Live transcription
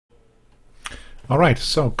Alright,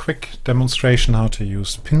 so quick demonstration how to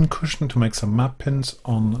use PinCushion to make some map pins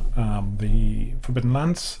on the Forbidden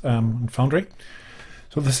Lands in Foundry.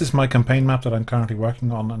 So this is my campaign map that I'm currently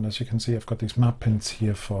working on, and as you can see I've got these map pins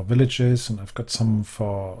here for villages and I've got some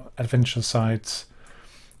for adventure sites.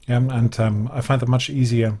 I find it much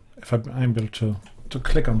easier if I'm able to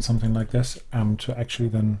click on something like this to actually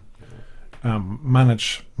then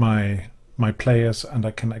manage my players, and I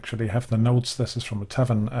can actually have the nodes. This is from a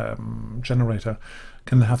tavern generator,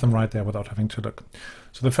 can have them right there without having to look.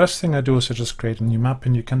 So the first thing I do is I just create a new map,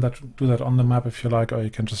 and you can do that on the map if you like, or you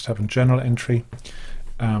can just have a general entry.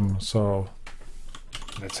 So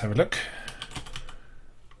let's have a look.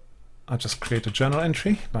 I just create a journal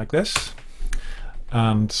entry like this,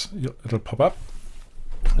 and it'll pop up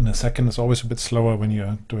in a second. It's always a bit slower when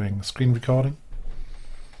you're doing screen recording.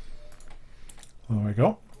 There we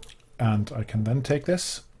go. And I can then take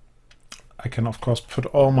this. I can of course put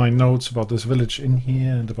all my notes about this village in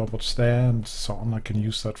here and about what's there and so on. I can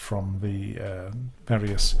use that from the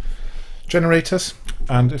various generators.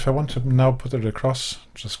 And if I want to now put it across,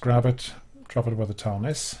 just grab it, drop it where the town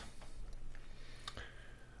is.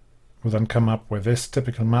 We'll then come up with this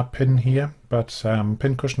typical map pin here, but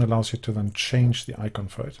PinCushion allows you to then change the icon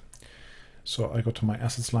for it. So I go to my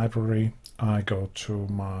assets library, I go to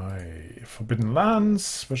my Forbidden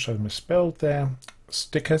Lands, which I misspelled there,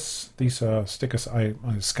 stickers. These are stickers I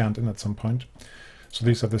scanned in at some point. So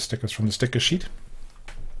these are the stickers from the sticker sheet.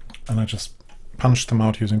 And I just punched them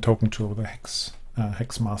out using token tool with a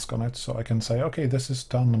hex mask on it. So I can say, okay, this is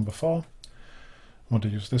town number 4. I want to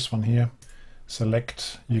use this one here.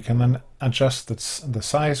 Select. You can then adjust the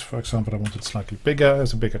size. For example, I want it slightly bigger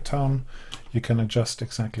as a bigger town. You can adjust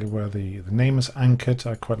exactly where the name is anchored.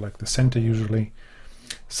 I quite like the center usually.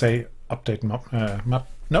 Say update map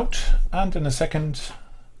note, and in a second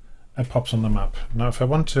it pops on the map. Now if I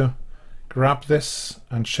want to grab this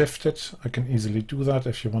and shift it, I can easily do that.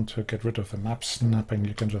 If you want to get rid of the map snapping,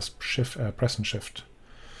 you can just press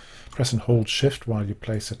and hold shift while you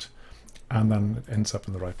place it, and then it ends up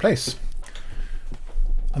in the right place.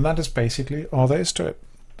 And that is basically all there is to it.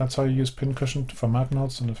 That's how you use PinCushion for map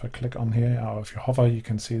nodes. And if I click on here, or if you hover, you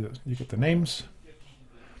can see that you get the names.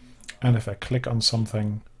 And if I click on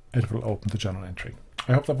something, it will open the journal entry.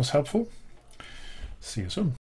 I hope that was helpful. See you soon.